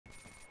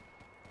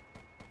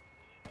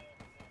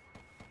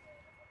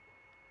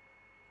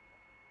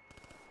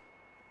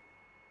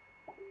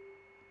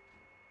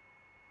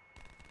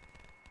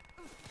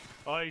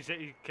Oh,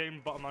 he came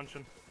bottom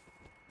mansion.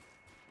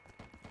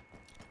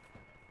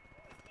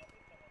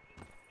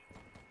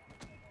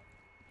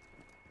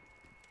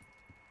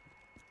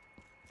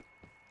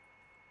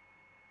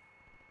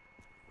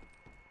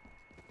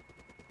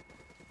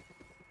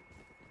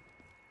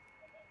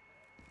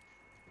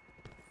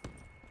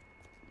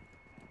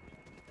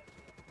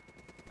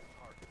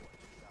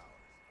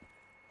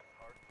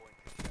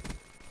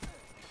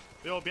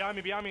 Yo, behind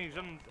me,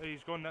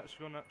 he's going next,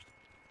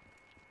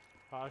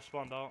 I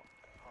spawned out.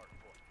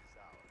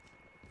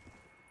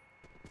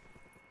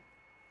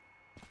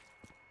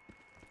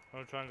 I'm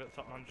gonna try and get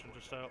top mansion,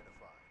 just stay up.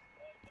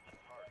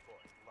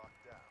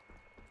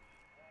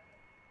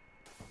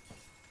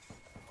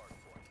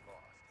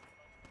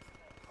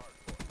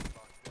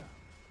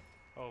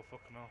 Oh,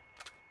 fucking hell.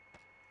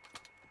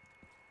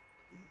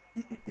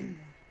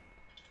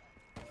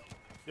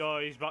 Yo,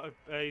 he's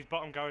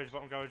bottom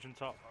garage and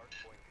top.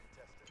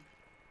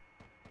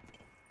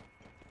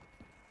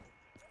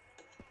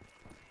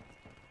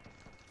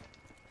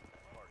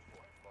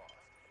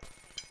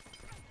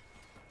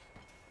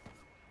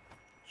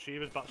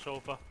 Shiva's back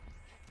sofa.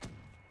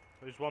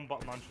 There's one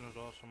bottom mansion as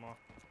well somewhere.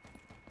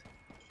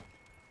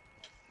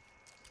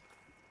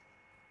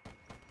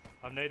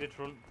 I've naded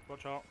front,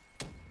 watch out.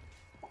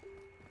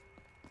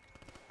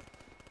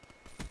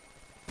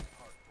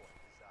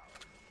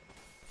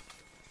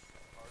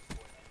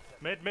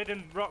 Mid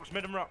and rocks.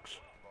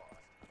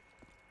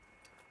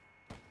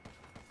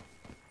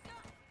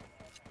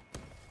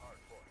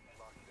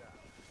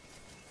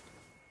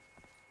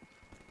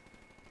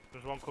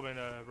 There's one coming,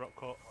 rock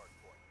cut.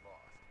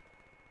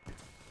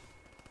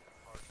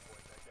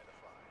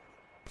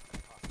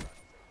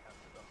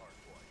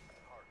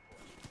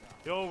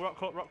 Yo, rock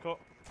cut.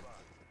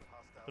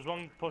 There's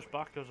one push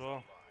back as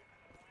well.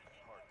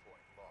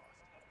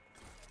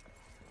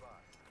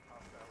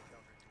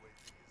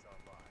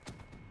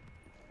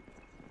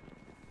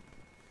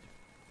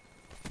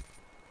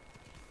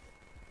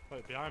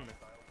 Wait, behind me.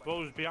 Well,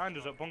 it was behind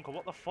us at bunker.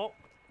 What the fuck?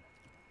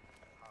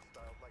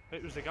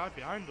 It was the guy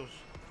behind us.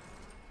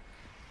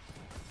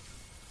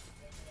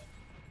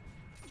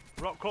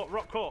 Rock cut.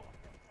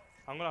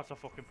 I'm gonna have to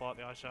fucking pull out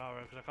the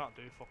ICR because I can't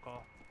do fuck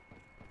all.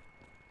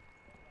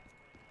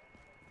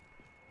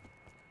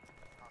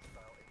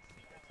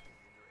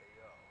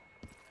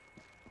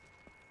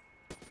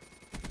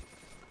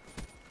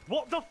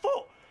 What the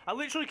fuck? I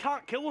literally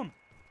can't kill him.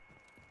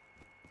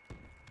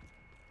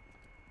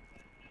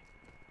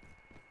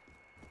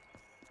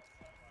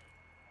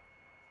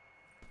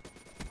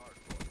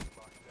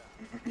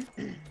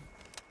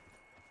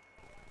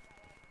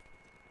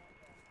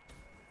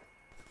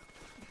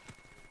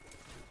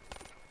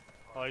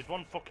 Oh, he's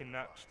one fucking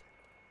next.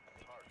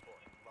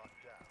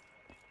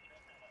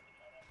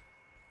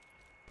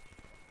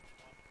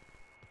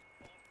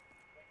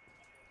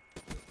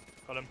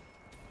 Got him.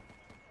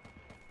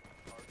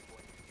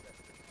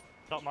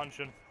 Top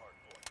mansion.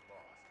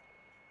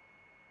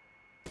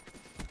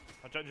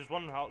 I checked just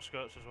one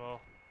outskirts as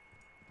well.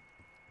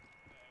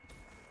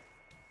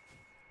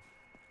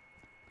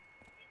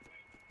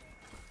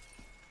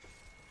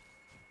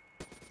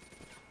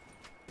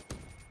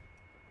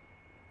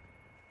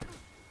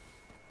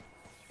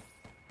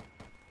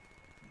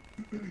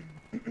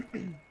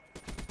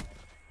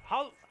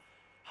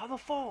 How the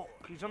fuck?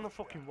 He's on the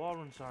fucking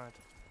Warren side.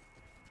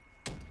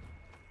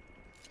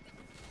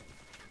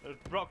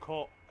 Rock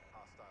cut.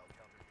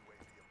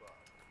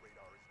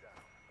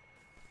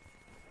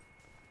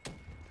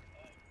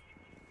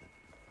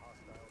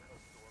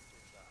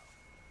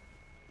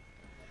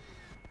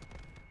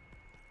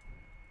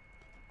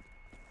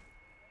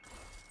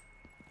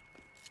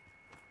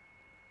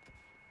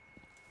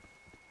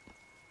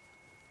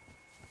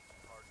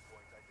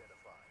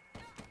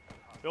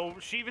 Yo,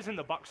 Shiva's in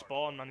the back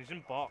spawn, man. He's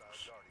in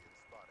box.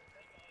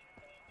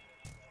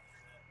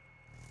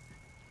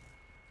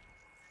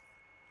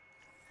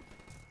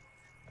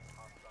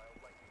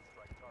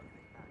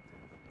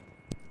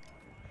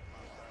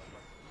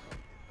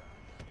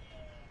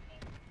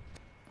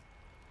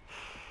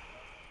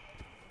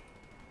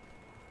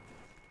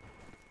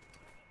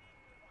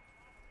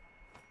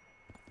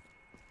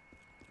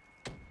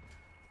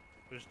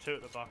 There's two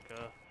at the back here.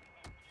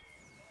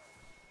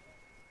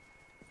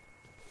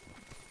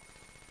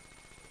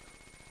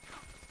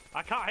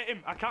 I can't hit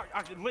him.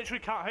 I literally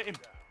can't hit him.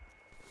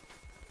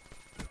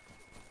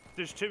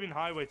 There's two in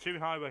highway.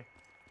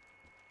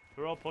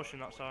 We're all pushing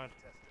that side.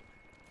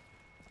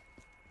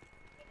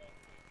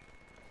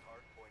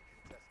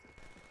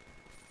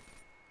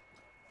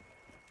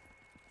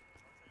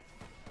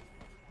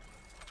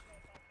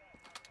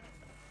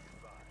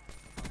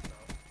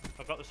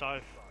 I've got the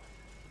scythe.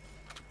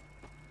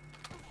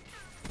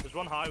 There's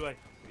one highway.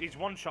 He's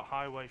one shot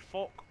highway.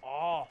 Fuck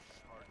off.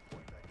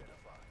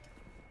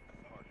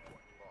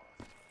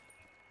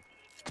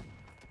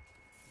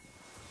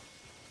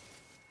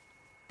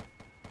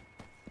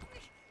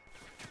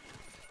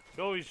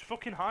 Yo, he's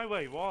fucking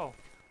highway wall.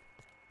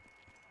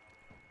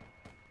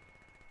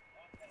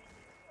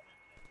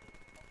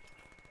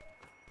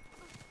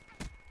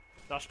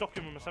 I stuck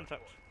him with my Semtex.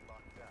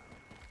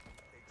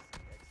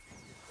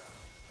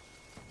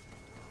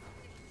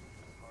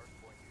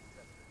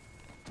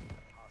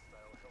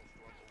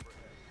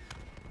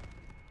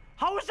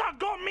 How has that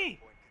got me?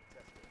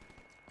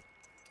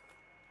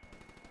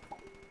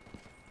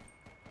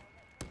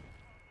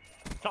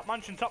 Top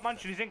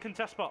mansion, he's in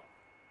contest spot.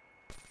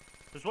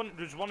 There's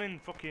one in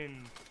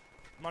fucking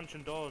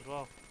mansion door as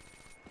well.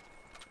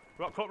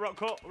 Rock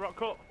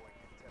cut.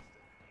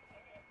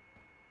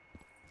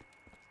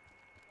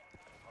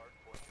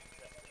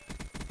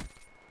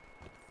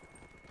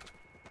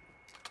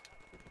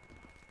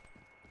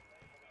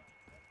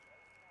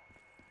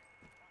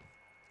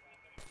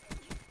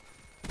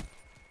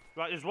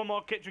 Right, there's one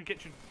more kitchen.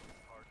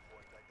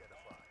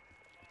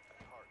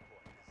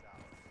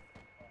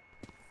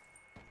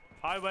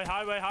 Highway,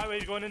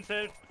 he's going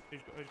into. He's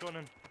going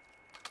in.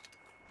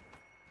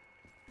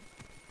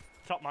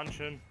 Top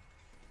mansion.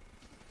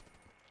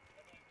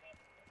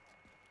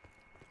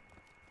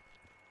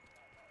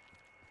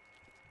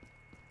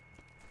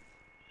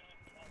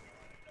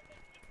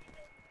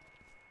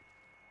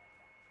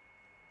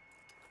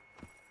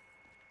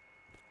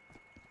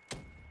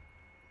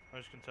 I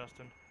was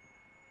contesting.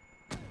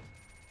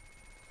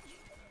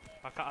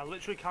 I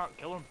literally can't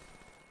kill him.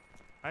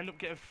 I end up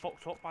getting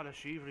fucked up by the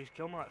Shiva. He's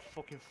killed me like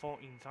fucking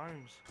 14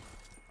 times.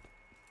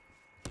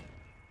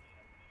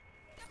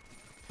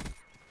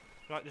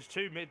 Right, there's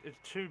two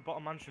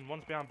bottom mansion,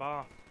 one's behind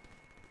bar.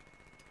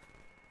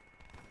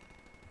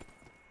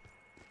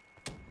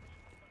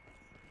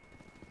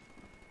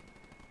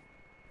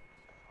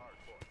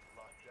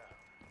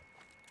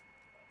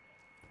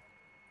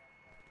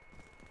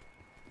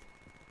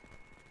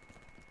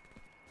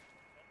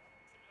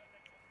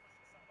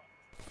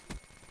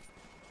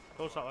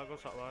 Go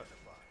satellite.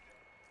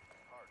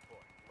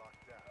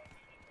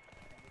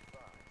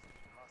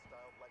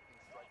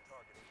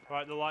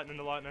 Right, the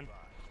lightning.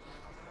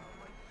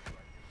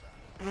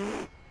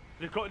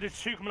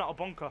 There's two coming out of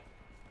bunker.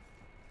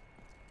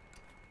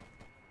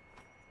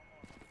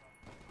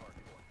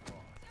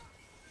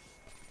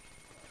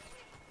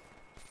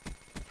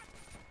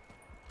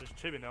 There's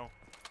two in now.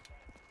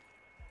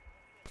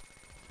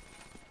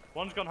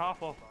 One's gone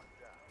half wall.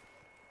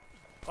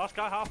 Last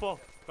guy half wall.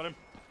 Got him.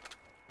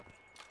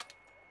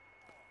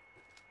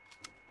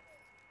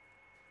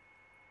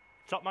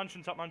 Top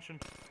mansion.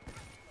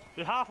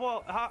 The half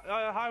wall,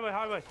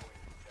 highway.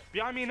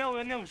 Behind me, no,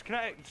 it's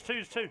kinetic.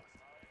 It's two.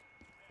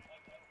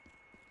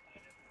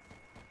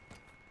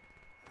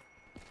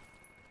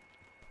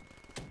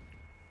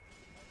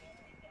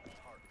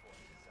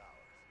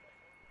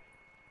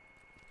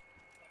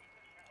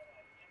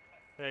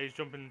 Yeah, he's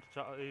jumping.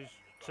 He's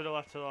to the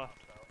left.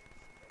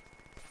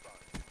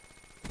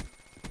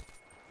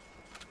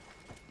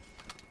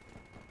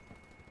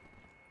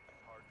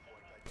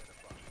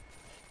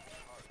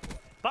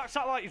 Back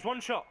satellite, he's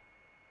one shot.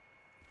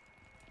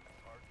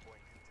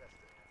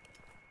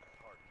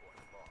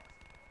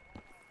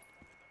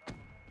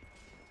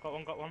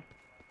 Got one.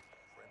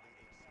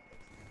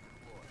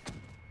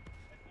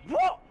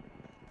 What?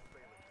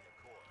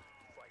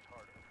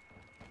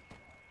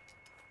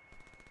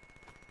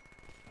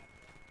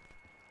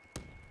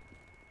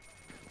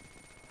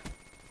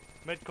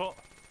 Mid cut.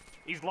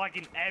 He's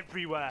lagging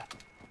everywhere.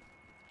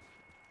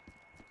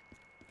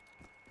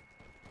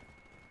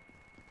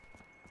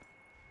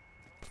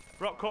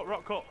 Rock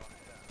cut.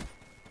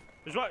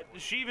 There's right.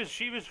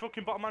 Shiva's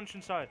fucking bottom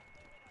mansion side.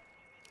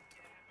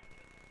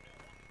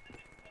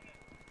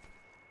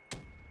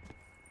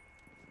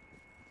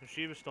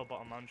 Shiva's still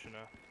bottom mansion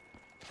here.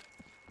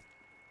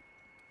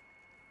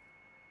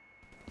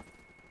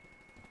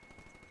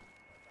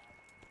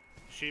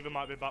 Shiva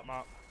might be back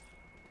mark.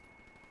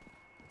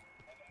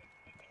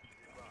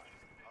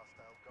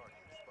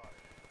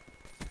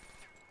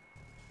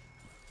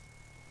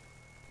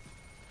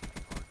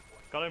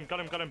 Got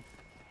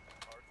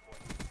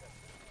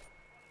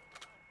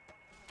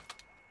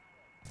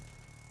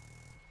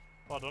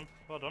him.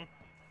 Well done.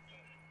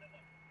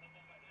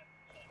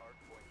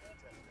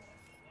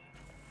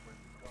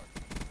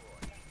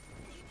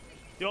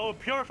 Yo,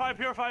 purifier.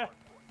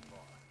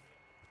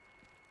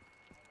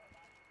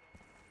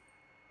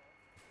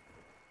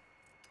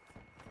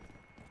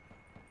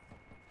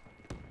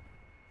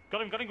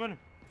 Got him.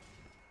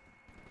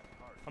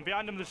 I'm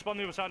behind him. They spawn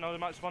the other side now. They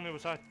might spawn the other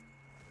side.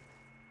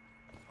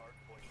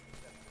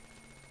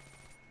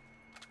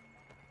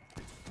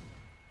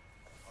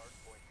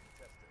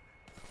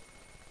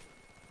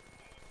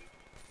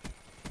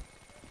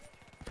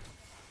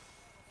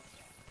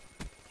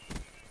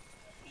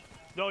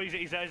 No,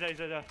 he's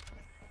there.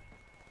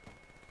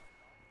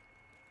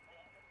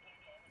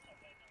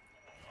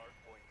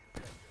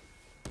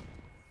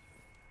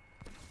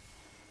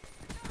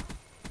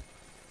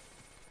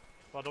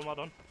 Well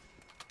done.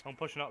 I'm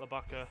pushing out the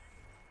back here.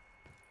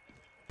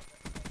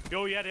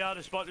 Yo, yeah, they are.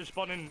 They're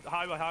spawning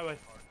highway.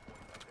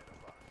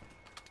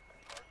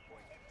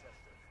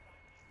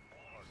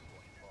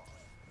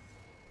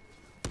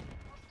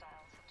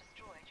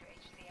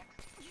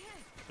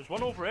 There's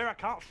one over here. I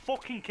can't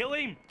fucking kill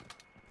him.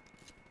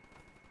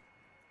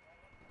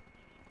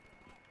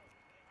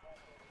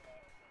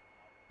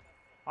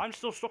 I'm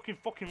still stuck in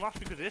fucking last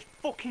because of this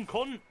fucking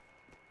cunt.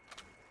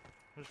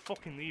 I'm just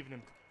fucking leaving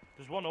him.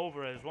 There's one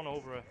over here.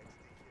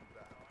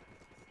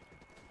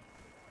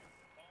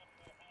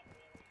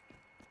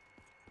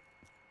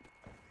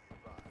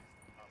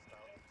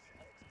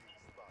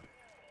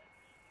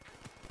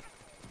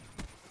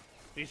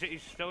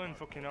 He's still in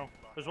fucking hell.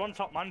 There's one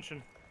top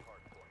mansion.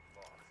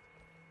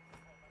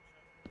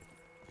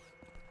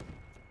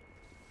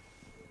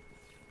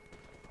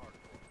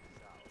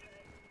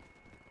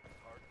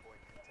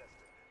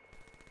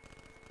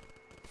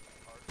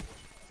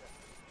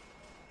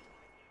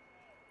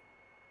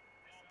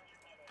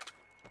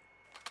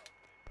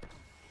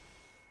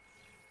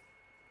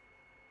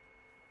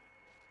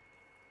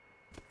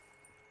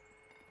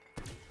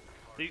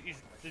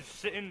 He's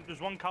sitting. There's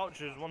one couch.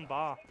 There's one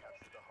bar.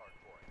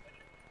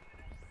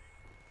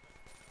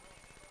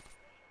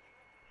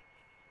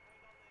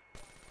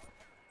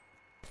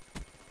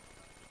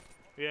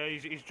 Yeah,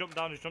 he's jumped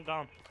down. He's jumped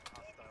down.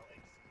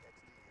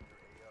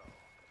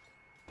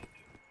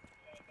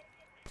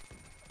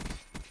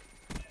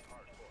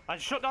 I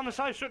shut down the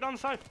side. Shut down the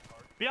side.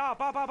 Yeah,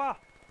 bar.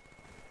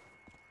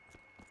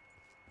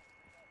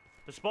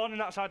 They're spawning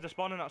that side. They're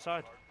spawning that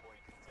side.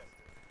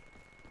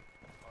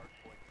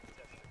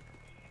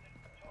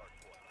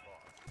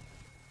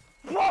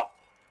 What?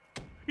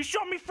 He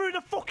shot me through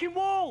the fucking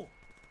wall!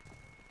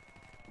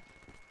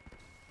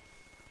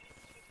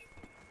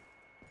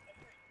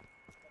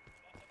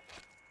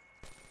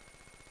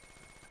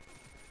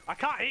 I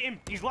can't hit him.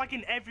 He's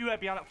lagging everywhere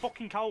behind that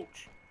fucking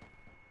couch.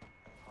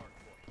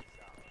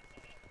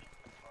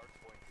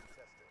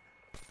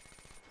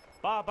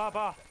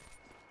 Bar.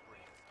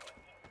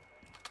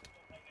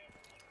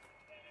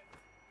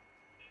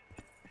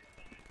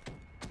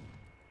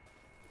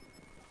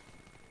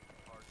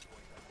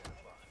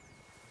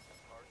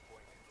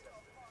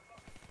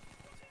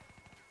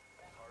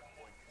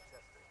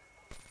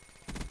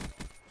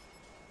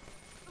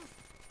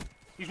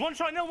 He's one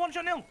shot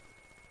nil.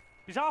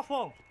 He's half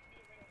wall.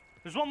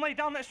 There's one laid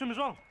down next to him as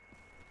well.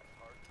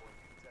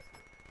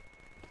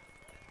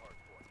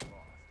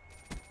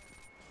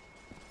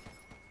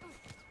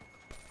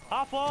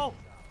 Half wall.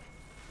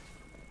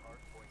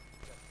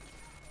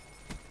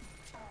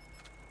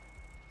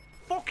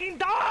 Fucking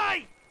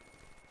die!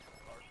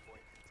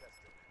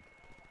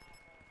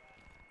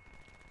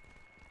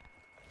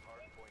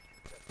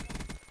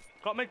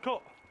 Got mid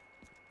cut.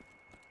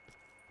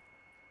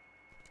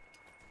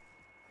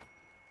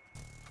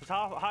 It's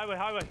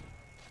highway.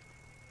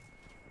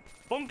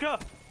 Bunker.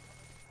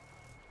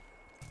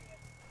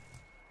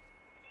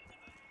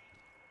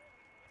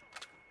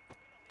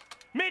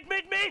 Mid.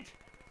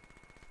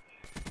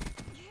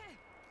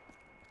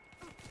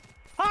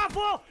 Half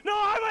wall. No,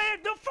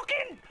 highway. No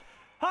fucking.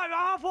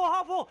 Half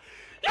wall.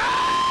 Yeah!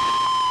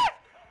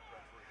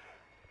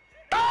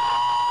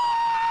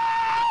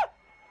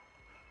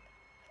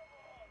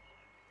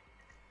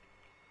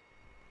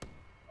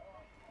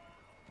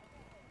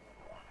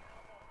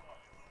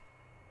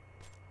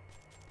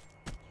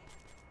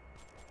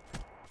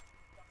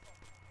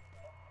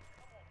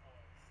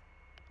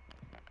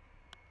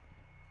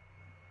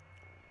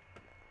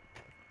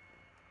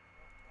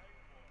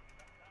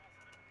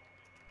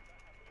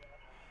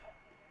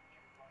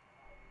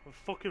 I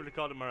fucking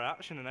recorded my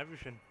reaction and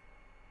everything.